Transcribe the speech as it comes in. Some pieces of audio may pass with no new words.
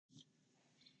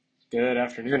Good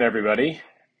afternoon, everybody.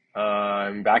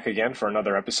 I'm back again for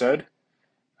another episode.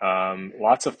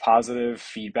 Lots of positive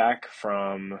feedback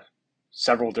from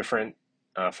several different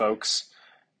folks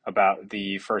about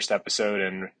the first episode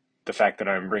and the fact that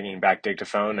I'm bringing back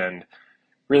Dictaphone, and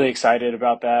really excited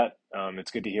about that.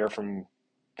 It's good to hear from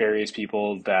various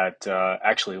people that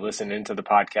actually listen into the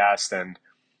podcast, and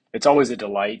it's always a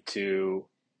delight to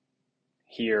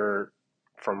hear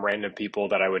from random people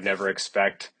that I would never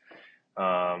expect.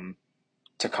 Um,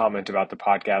 to comment about the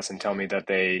podcast and tell me that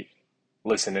they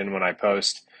listen in when I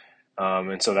post.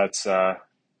 And so that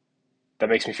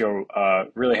makes me feel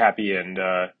really happy, and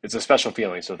it's a special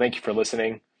feeling. So thank you for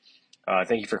listening.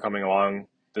 Thank you for coming along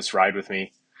this ride with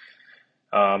me.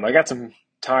 I got some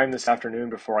time this afternoon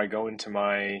before I go into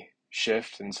my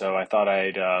shift, and so I thought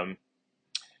I'd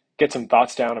get some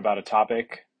thoughts down about a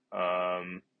topic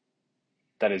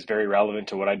that is very relevant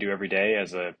to what I do every day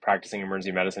as a practicing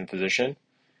emergency medicine physician.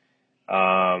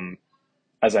 Um,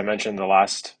 as I mentioned in the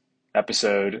last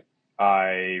episode,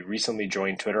 I recently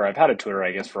joined Twitter. I've had a Twitter,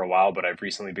 I guess, for a while, but I've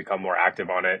recently become more active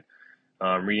on it,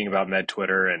 reading about med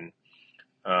Twitter and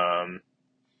um,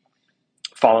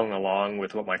 following along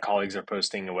with what my colleagues are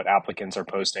posting and what applicants are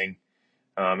posting.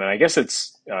 And I guess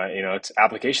it's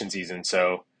application season,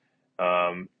 so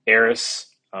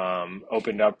Eris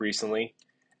opened up recently,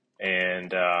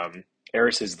 and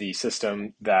Eris is the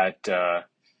system that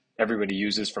everybody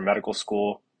uses for medical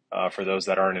school, for those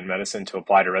that aren't in medicine, to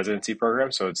apply to residency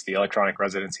programs. So it's the electronic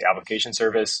residency application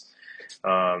service,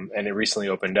 and it recently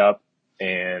opened up,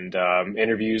 and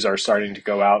interviews are starting to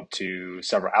go out to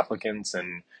several applicants,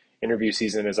 and interview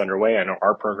season is underway. I know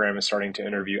our program is starting to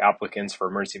interview applicants for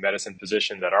emergency medicine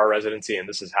positions at our residency, and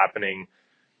this is happening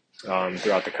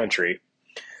throughout the country.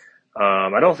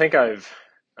 I don't think I've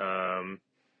um,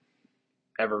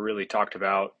 ever really talked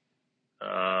about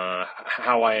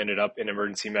how I ended up in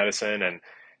emergency medicine and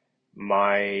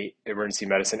my emergency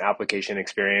medicine application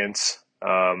experience.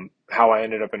 How I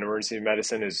ended up in emergency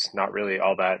medicine is not really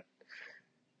all that,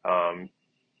 um,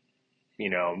 you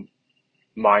know,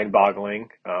 mind boggling.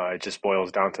 It just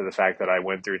boils down to the fact that I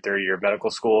went through third year of medical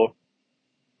school.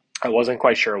 I wasn't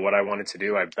quite sure what I wanted to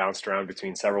do. I bounced around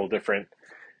between several different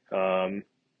um,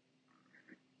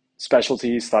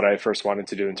 specialties. Thought I first wanted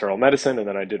to do internal medicine, and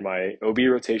then I did my OB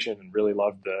rotation and really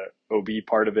loved the OB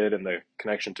part of it and the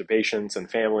connection to patients and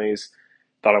families.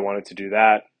 Thought I wanted to do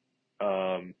that.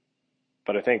 Um,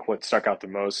 but I think what stuck out the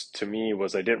most to me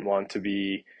was I didn't want to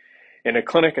be in a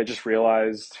clinic. I just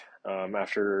realized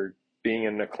after being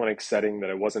in a clinic setting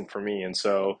that it wasn't for me. And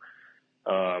so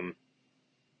um,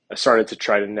 I started to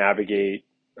try to navigate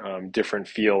different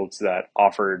fields that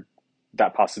offered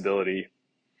that possibility.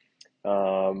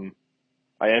 Um,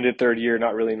 I ended third year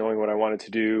not really knowing what I wanted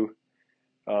to do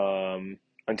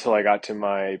until I got to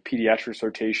my pediatrics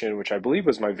rotation, which I believe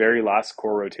was my very last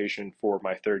core rotation for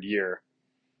my third year.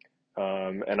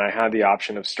 And I had the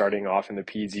option of starting off in the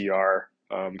PZR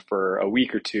for a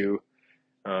week or two,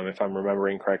 if I'm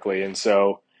remembering correctly. And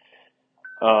so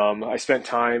I spent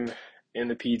time in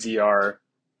the PZR,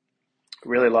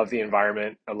 really loved the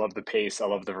environment. I loved the pace. I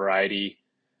loved the variety.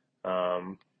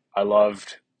 Um, I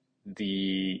loved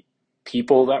the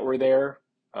people that were there.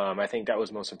 I think that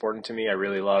was most important to me. I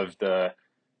really loved the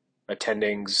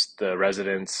attendings, the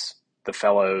residents, the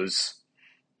fellows,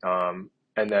 and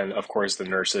then, of course, the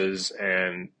nurses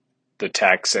and the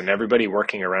techs and everybody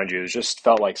working around you. It just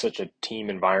felt like such a team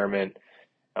environment,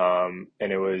 and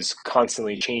it was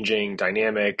constantly changing,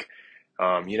 dynamic.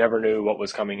 You never knew what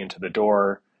was coming into the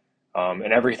door,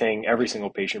 and every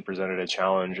single patient presented a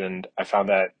challenge, and I found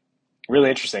that really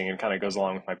interesting and kind of goes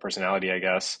along with my personality, I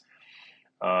guess.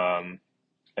 Um,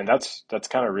 and that's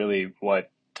kind of really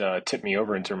what tipped me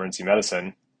over into emergency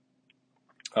medicine.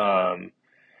 Um,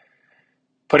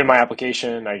 Put in my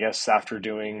application, I guess, after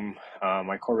doing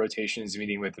my core rotations,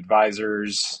 meeting with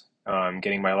advisors,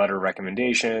 getting my letter of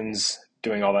recommendations,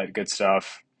 doing all that good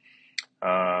stuff.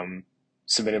 Um,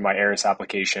 Submitted my ARIS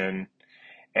application,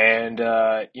 and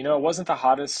it wasn't the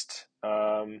hottest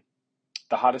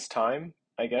time,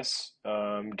 I guess,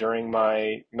 during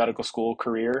my medical school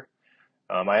career.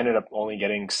 I ended up only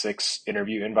getting 6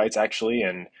 interview invites actually,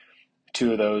 and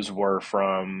 2 of those were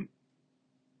from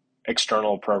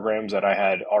external programs that I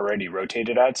had already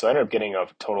rotated at. So I ended up getting a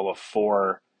total of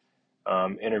 4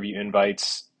 interview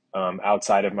invites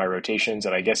outside of my rotations,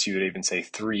 and I guess you would even say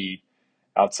 3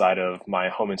 outside of my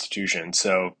home institution.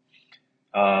 So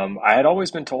I had always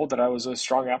been told that I was a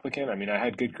strong applicant. I mean, I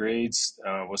had good grades,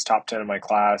 was top 10 in my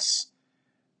class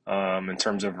in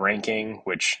terms of ranking,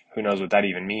 which who knows what that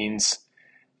even means.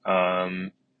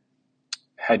 Um,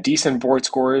 Had decent board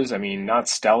scores. I mean, not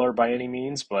stellar by any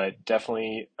means, but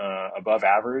definitely above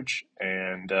average,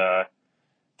 and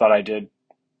thought I did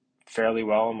fairly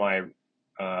well in my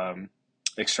um,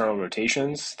 external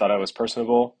rotations. Thought I was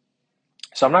personable.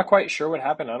 So I'm not quite sure what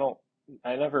happened.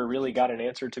 I never really got an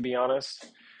answer, to be honest.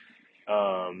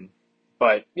 Um,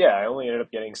 but yeah, I only ended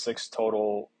up getting six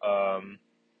total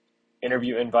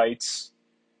interview invites.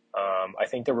 I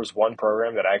think there was one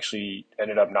program that I actually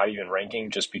ended up not even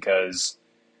ranking just because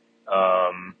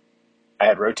um, I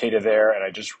had rotated there and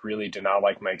I just really did not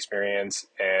like my experience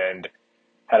and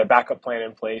had a backup plan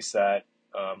in place that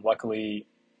luckily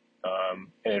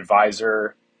an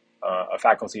advisor, a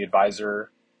faculty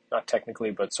advisor, not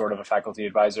technically, but sort of a faculty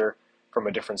advisor from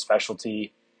a different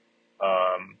specialty,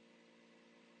 um,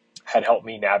 had helped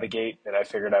me navigate. And I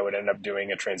figured I would end up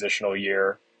doing a transitional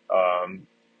year um,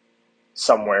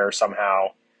 somewhere, somehow,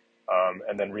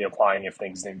 and then reapplying if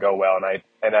things didn't go well.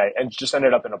 And just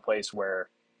ended up in a place where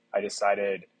I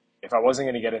decided if I wasn't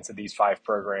going to get into these five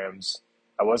programs,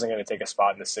 I wasn't going to take a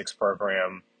spot in the sixth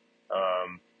program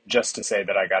just to say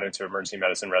that I got into emergency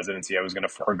medicine residency. I was going to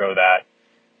forego that,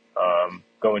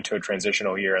 go into a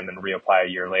transitional year, and then reapply a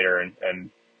year later and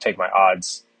take my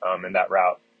odds in that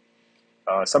route.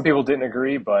 Some people didn't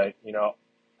agree, but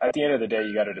at the end of the day,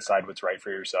 you got to decide what's right for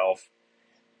yourself.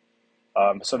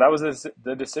 So that was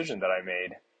the decision that I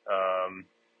made.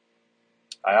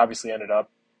 I obviously ended up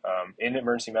in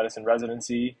emergency medicine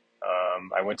residency.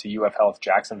 I went to UF Health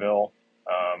Jacksonville.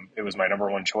 It was my number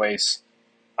one choice.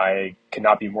 I could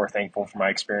not be more thankful for my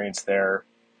experience there.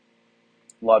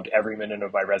 Loved every minute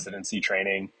of my residency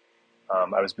training.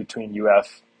 I was between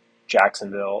UF,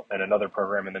 Jacksonville, and another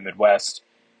program in the Midwest.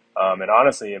 And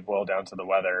honestly, it boiled down to the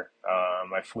weather.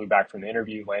 I flew back from the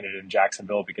interview, landed in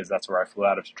Jacksonville because that's where I flew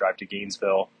out of to drive to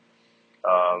Gainesville.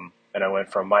 And I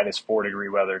went from -4 degree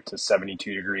weather to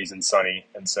 72 degrees and sunny.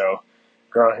 And so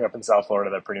growing up in South Florida,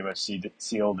 that pretty much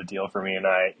sealed the deal for me. And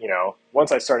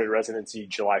once I started residency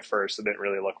July 1st, I didn't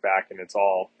really look back, and it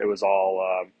was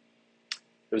all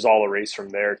a race from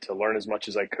there to learn as much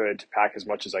as I could, to pack as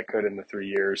much as I could in the 3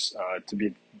 years,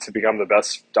 to become the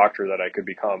best doctor that I could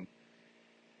become.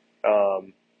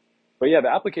 Um, but yeah, the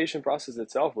application process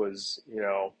itself was,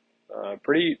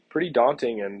 pretty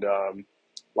daunting, and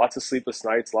lots of sleepless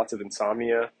nights, lots of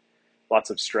insomnia, lots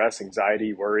of stress,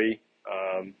 anxiety, worry,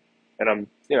 and I'm,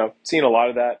 seeing a lot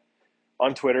of that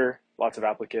on Twitter. Lots of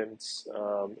applicants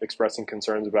expressing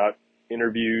concerns about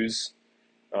interviews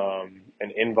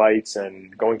and invites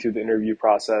and going through the interview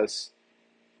process.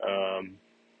 Um,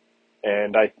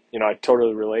 and I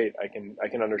totally relate. I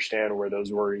can understand where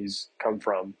those worries come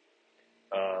from.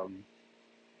 Um,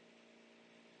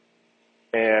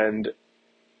 and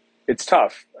it's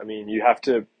tough. I mean, you have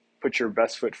to put your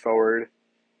best foot forward,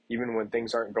 even when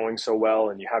things aren't going so well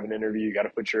and you have an interview. You got to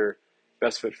put your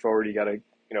best foot forward. You got to,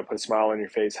 put a smile on your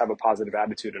face, have a positive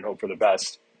attitude, and hope for the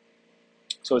best.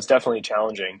 So it's definitely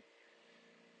challenging.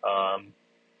 Um,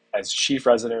 as chief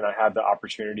resident, I had the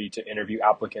opportunity to interview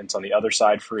applicants on the other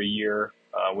side for a year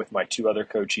with my two other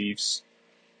co-chiefs.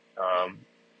 Um,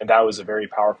 and that was a very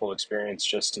powerful experience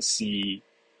just to see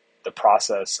the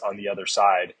process on the other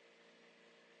side,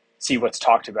 see what's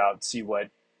talked about, see what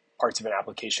parts of an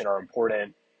application are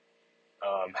important,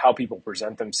 how people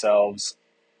present themselves,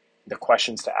 the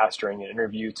questions to ask during an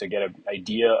interview to get an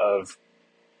idea of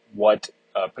what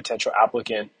a potential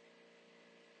applicant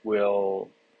will,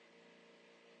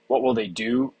 what will they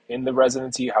do in the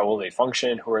residency, how will they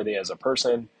function, who are they as a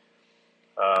person.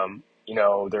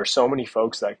 There's so many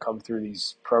folks that come through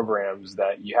these programs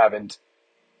that you haven't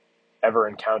ever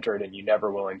encountered and you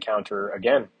never will encounter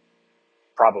again,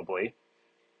 probably.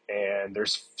 And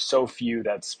there's so few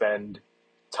that spend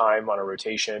time on a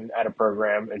rotation at a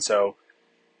program. And so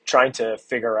trying to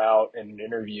figure out in an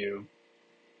interview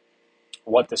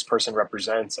what this person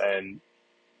represents and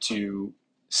to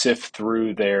sift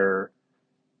through their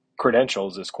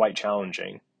credentials is quite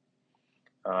challenging.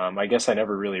 I guess I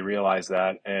never really realized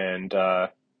that. And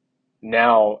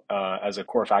now, as a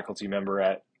core faculty member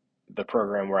at the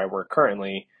program where I work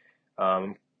currently,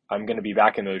 I'm going to be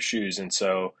back in those shoes. And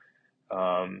so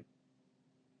um,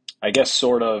 I guess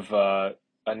sort of a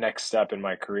next step in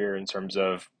my career in terms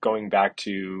of going back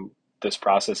to this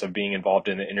process of being involved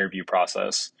in the interview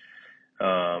process.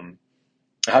 Um,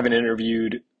 I haven't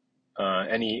interviewed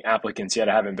any applicants yet.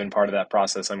 I haven't been part of that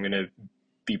process. I'm going to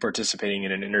be participating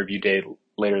in an interview day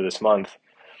later this month.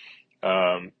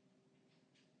 Um,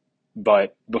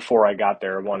 but before I got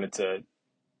there, I wanted to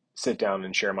sit down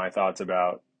and share my thoughts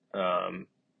um,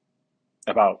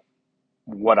 about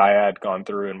what I had gone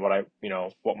through and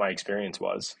what my experience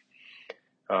was.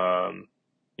 Um,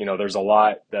 there's a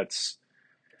lot that's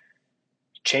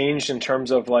changed in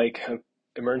terms of like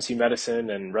emergency medicine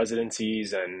and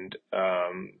residencies and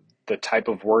the type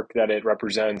of work that it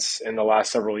represents in the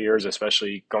last several years,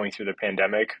 especially going through the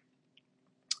pandemic.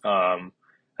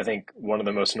 I think one of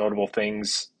the most notable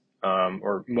things,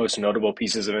 or most notable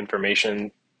pieces of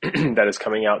information that is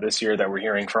coming out this year that we're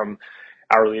hearing from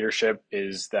our leadership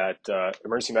is that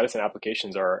emergency medicine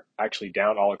applications are actually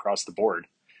down all across the board.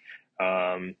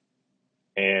 Um,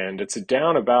 and it's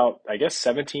down about, I guess,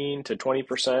 17 to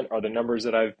 20% are the numbers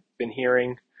that I've been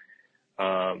hearing.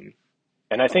 Um,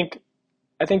 and I think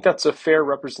that's a fair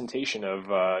representation of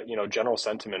general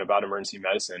sentiment about emergency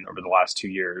medicine over the last 2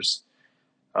 years.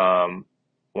 Um,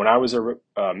 when I was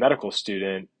a medical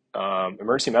student,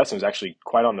 emergency medicine was actually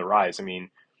quite on the rise. I mean,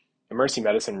 emergency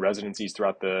medicine residencies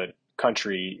throughout the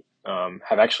country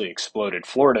have actually exploded.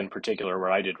 Florida, in particular,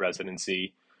 where I did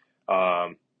residency,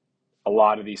 um, a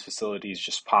lot of these facilities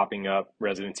just popping up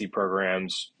residency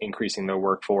programs, increasing their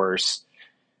workforce,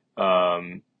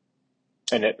 um,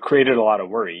 and it created a lot of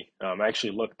worry. I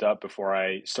actually looked up before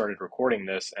I started recording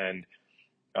this, and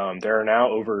there are now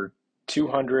over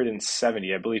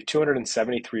 270, I believe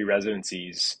 273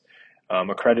 residencies,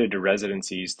 accredited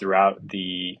residencies throughout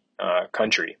the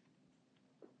country.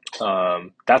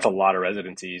 That's a lot of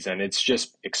residencies, and it's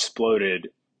just exploded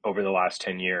over the last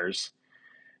 10 years.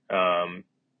 Um,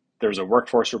 there's a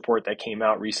workforce report that came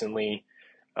out recently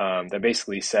that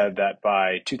basically said that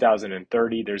by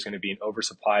 2030, there's going to be an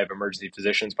oversupply of emergency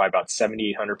physicians by about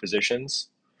 7,800 physicians.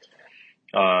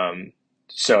 Um,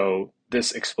 so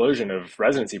this explosion of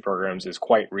residency programs is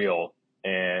quite real,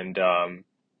 and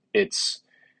it's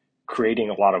creating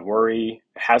a lot of worry,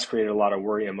 has created a lot of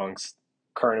worry amongst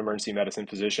current emergency medicine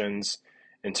physicians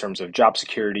in terms of job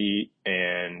security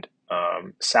and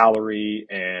salary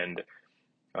and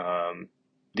um,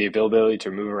 the availability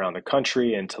to move around the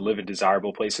country and to live in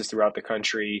desirable places throughout the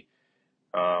country.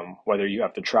 Whether you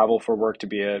have to travel for work to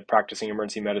be a practicing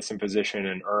emergency medicine physician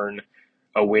and earn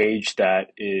a wage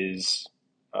that is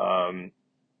um,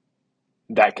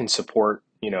 that can support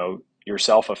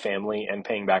yourself, a family, and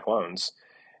paying back loans.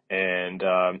 And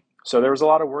so there was a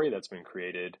lot of worry that's been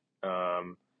created.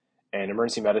 And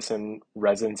emergency medicine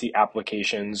residency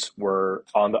applications were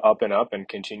on the up and up and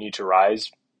continue to rise,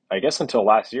 I guess, until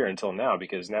last year, until now,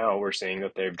 because now we're seeing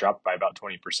that they've dropped by about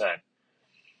 20%.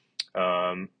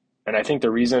 And I think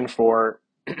the reason for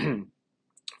the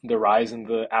rise in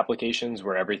the applications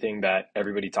were everything that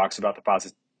everybody talks about,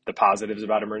 the positives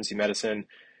about emergency medicine.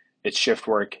 It's shift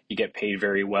work, you get paid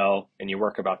very well, and you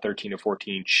work about 13 to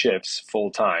 14 shifts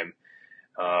full time.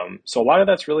 So a lot of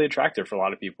that's really attractive for a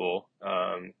lot of people.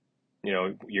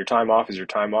 Your time off is your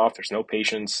time off. There's no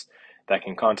patients that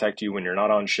can contact you when you're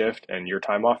not on shift, and your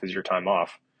time off is your time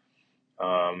off.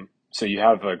 So you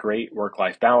have a great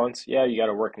work-life balance. Yeah, you got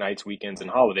to work nights, weekends, and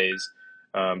holidays,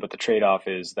 but the trade-off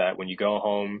is that when you go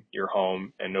home, you're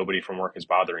home, and nobody from work is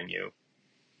bothering you.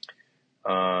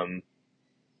 Um,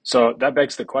 so that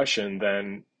begs the question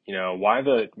then, why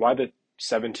the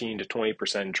 17 to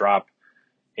 20% drop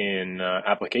in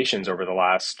applications over the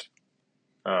last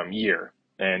year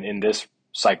and in this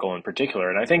cycle in particular.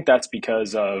 And I think that's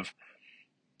because of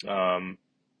um,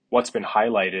 what's been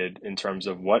highlighted in terms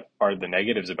of what are the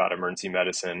negatives about emergency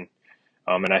medicine.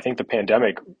 And I think the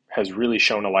pandemic has really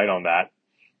shown a light on that.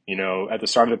 At the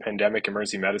start of the pandemic,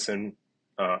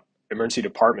 uh, emergency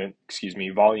department, excuse me,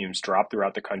 volumes dropped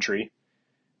throughout the country.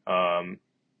 Um,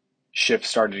 Shifts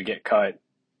started to get cut,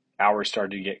 hours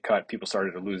started to get cut, people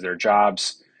started to lose their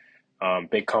jobs.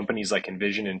 Big companies like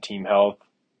Envision and Team Health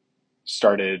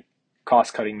started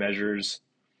cost cutting measures,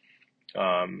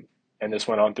 um, and this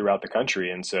went on throughout the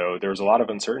country. And so there was a lot of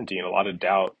uncertainty and a lot of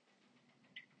doubt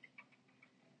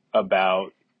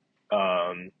about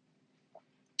um,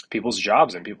 people's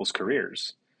jobs and people's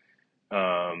careers.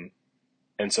 Um,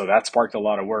 and so that sparked a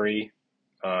lot of worry.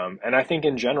 And I think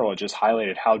in general, it just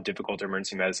highlighted how difficult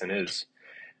emergency medicine is.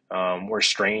 We're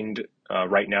strained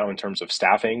right now in terms of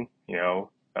staffing.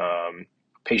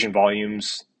 Patient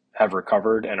volumes have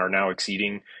recovered and are now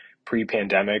exceeding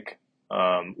pre-pandemic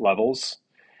levels.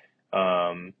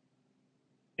 Um,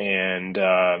 and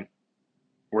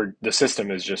the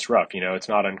system is just rough. It's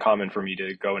not uncommon for me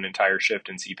to go an entire shift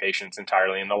and see patients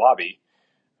entirely in the lobby.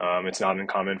 It's not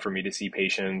uncommon for me to see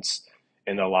patients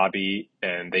in the lobby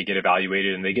and they get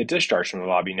evaluated and they get discharged from the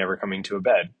lobby, never coming to a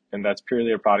bed. And that's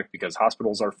purely a product because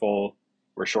hospitals are full,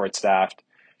 we're short staffed,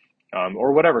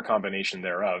 or whatever combination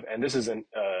thereof. And this isn't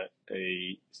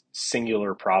a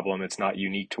singular problem. It's not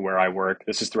unique to where I work.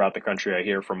 This is throughout the country. I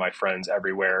hear from my friends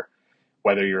everywhere,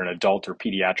 whether you're an adult or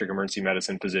pediatric emergency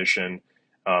medicine physician,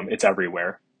 it's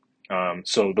everywhere.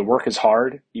 So the work is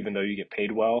hard, even though you get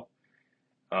paid well.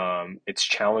 It's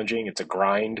challenging. It's a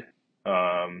grind.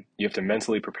 You have to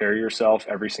mentally prepare yourself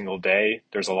every single day.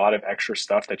 There's a lot of extra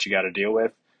stuff that you got to deal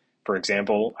with. For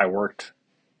example, I worked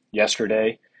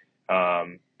yesterday,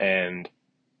 and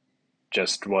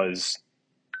just was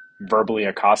verbally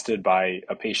accosted by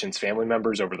a patient's family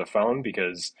members over the phone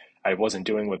because I wasn't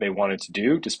doing what they wanted to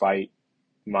do despite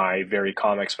my very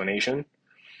calm explanation.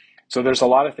 So there's a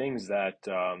lot of things that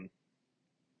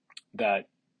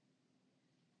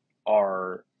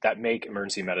that make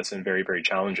emergency medicine very, very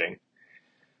challenging.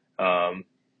 Um,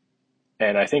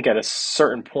 and I think at a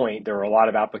certain point, there were a lot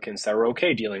of applicants that were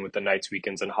okay dealing with the nights,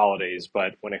 weekends, and holidays.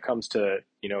 But when it comes to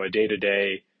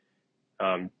a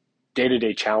um,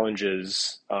 day-to-day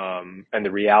challenges, and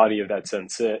the reality of that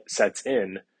sets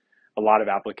in, a lot of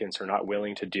applicants are not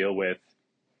willing to deal with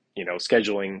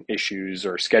scheduling issues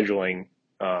or scheduling,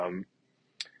 um,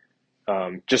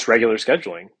 just regular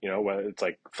scheduling. Whether it's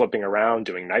like flipping around,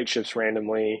 doing night shifts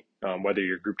randomly, whether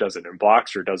your group does it in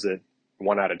blocks or does it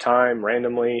one at a time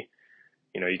randomly.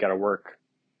 You got to work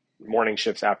morning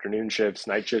shifts, afternoon shifts,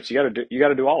 night shifts. You got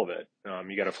to do all of it.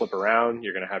 You got to flip around.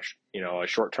 You're going to have a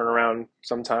short turnaround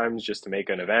sometimes just to make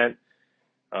an event.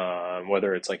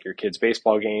 Whether it's like your kid's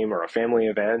baseball game or a family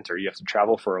event, or you have to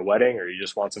travel for a wedding, or you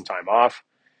just want some time off.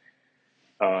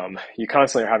 You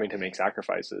constantly are having to make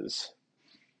sacrifices.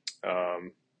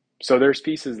 Um, so there's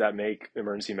pieces that make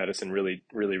emergency medicine really,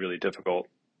 really, really difficult.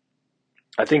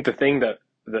 I think the thing that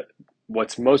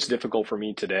what's most difficult for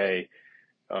me today,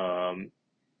 um,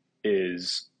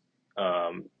 is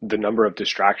the number of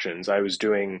distractions. I was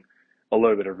doing a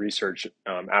little bit of research,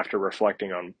 after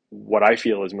reflecting on what I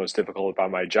feel is most difficult about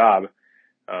my job,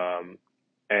 um,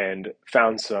 and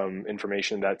found some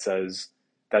information that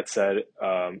said,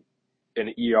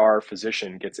 an ER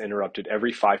physician gets interrupted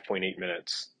every 5.8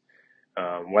 minutes.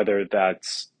 Whether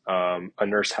that's a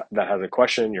nurse that has a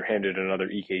question, you're handed another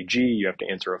EKG, you have to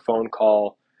answer a phone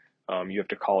call, you have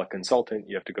to call a consultant,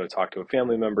 you have to go talk to a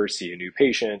family member, see a new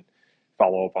patient,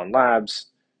 follow up on labs.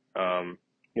 Um,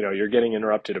 you're getting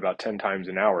interrupted about 10 times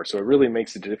an hour. So it really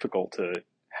makes it difficult to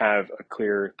have a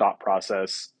clear thought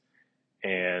process,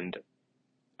 and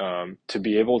to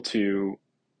be able to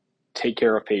take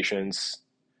care of patients,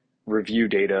 review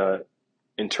data,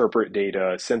 interpret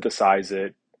data, synthesize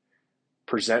it,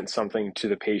 present something to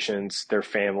the patients, their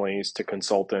families, to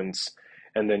consultants,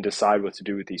 and then decide what to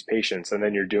do with these patients. And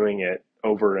then you're doing it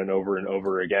over and over and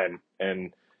over again,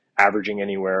 and averaging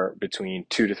anywhere between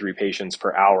 2 to 3 patients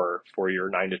per hour for your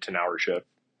 9 to 10 hour shift.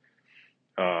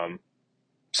 Um,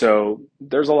 so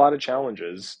there's a lot of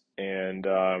challenges. And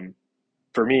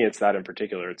for me, it's that in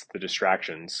particular, it's the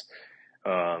distractions.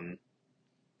 Um,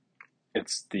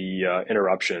 it's the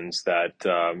interruptions that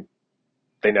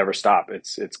they never stop.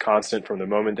 It's constant from the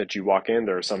moment that you walk in.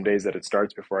 There are some days that it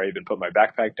starts before I even put my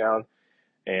backpack down,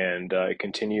 and it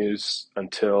continues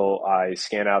until I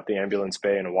scan out the ambulance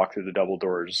bay and walk through the double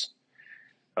doors.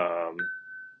 Um,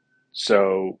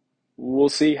 so we'll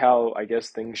see how, I guess,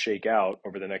 things shake out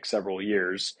over the next several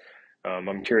years.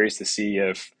 I'm curious to see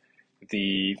if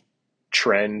the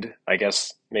trend, I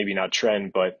guess maybe not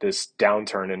trend, but this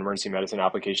downturn in emergency medicine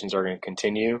applications are going to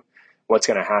continue. What's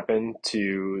going to happen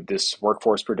to this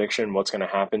workforce prediction? What's going to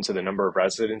happen to the number of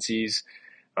residencies,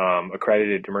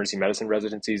 accredited emergency medicine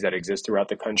residencies that exist throughout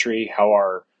the country? How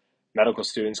are medical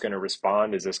students going to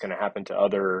respond? Is this going to happen to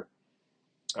other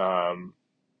um,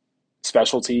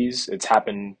 specialties? It's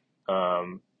happened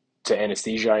to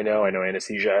anesthesia. I know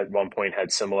anesthesia at one point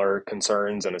had similar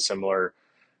concerns and a similar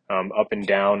up and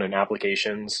down in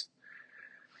applications.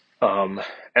 Um,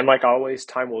 and like always,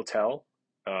 time will tell.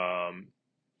 Um,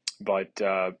 but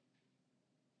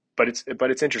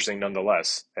it's interesting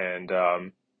nonetheless. And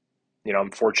I'm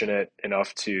fortunate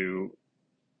enough to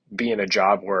be in a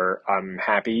job where I'm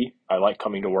happy. I like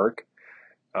coming to work.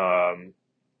 Um,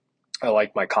 I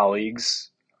like my colleagues.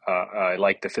 I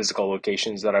like the physical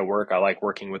locations that I work. I like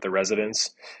working with the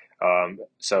residents.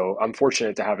 So I'm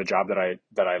fortunate to have a job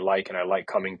that I like and I like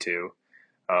coming to.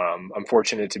 I'm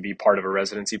fortunate to be part of a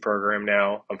residency program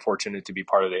now. I'm fortunate to be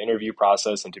part of the interview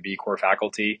process and to be core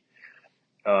faculty.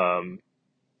 Um,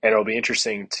 and it'll be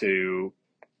interesting to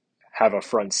have a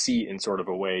front seat in sort of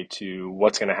a way to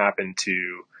what's going to happen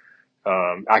to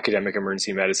academic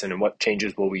emergency medicine, and what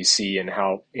changes will we see, and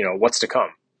how, what's to come.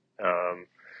 Um,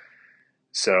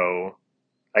 so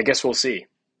I guess we'll see.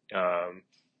 Um,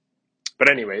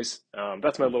 but anyways,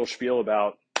 that's my little spiel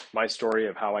about my story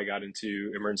of how I got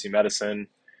into emergency medicine,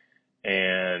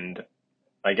 and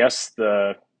I guess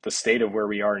the state of where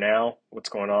we are now, what's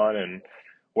going on, and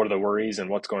what are the worries, and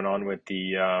what's going on with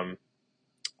the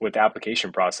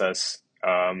application process.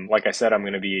 Like I said, I'm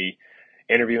going to be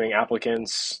interviewing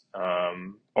applicants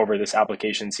over this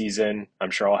application season.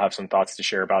 I'm sure I'll have some thoughts to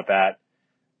share about that.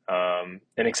 An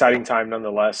exciting time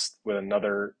nonetheless with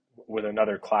another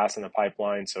class in the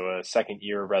pipeline. So a second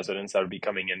year of residence that would be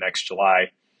coming in next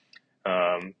July.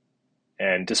 Um,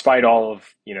 and despite all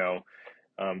of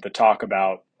the talk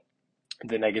about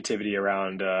the negativity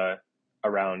around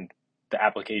the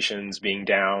applications being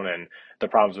down and the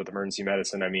problems with emergency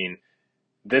medicine, I mean,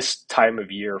 this time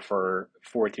of year for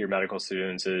fourth year medical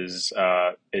students is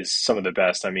some of the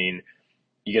best. I mean,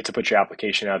 you get to put your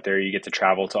application out there, you get to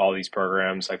travel to all these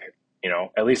programs. Like,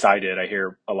 at least I did. I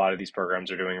hear a lot of these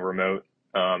programs are doing remote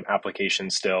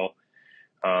applications still.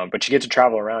 But you get to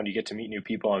travel around, you get to meet new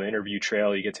people on the interview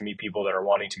trail, you get to meet people that are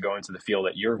wanting to go into the field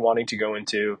that you're wanting to go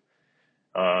into.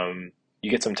 You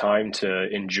get some time to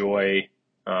enjoy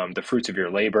the fruits of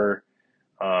your labor,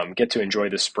 get to enjoy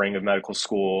the spring of medical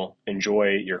school,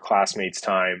 enjoy your classmates'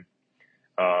 time,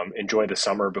 enjoy the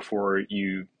summer before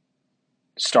you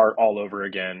start all over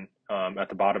again at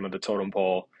the bottom of the totem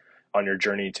pole on your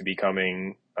journey to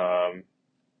becoming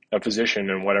a physician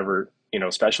in whatever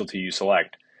specialty you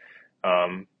select.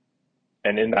 Um,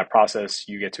 and in that process,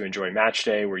 you get to enjoy match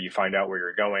day where you find out where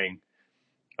you're going.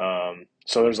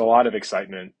 So there's a lot of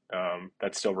excitement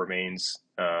that still remains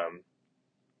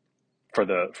for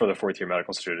the fourth year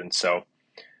medical students. So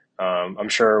I'm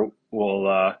sure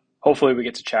we'll hopefully we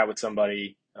get to chat with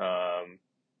somebody,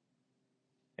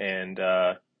 and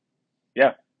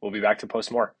yeah, we'll be back to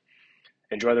post more.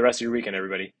 Enjoy the rest of your weekend,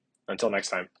 everybody. Until next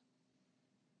time.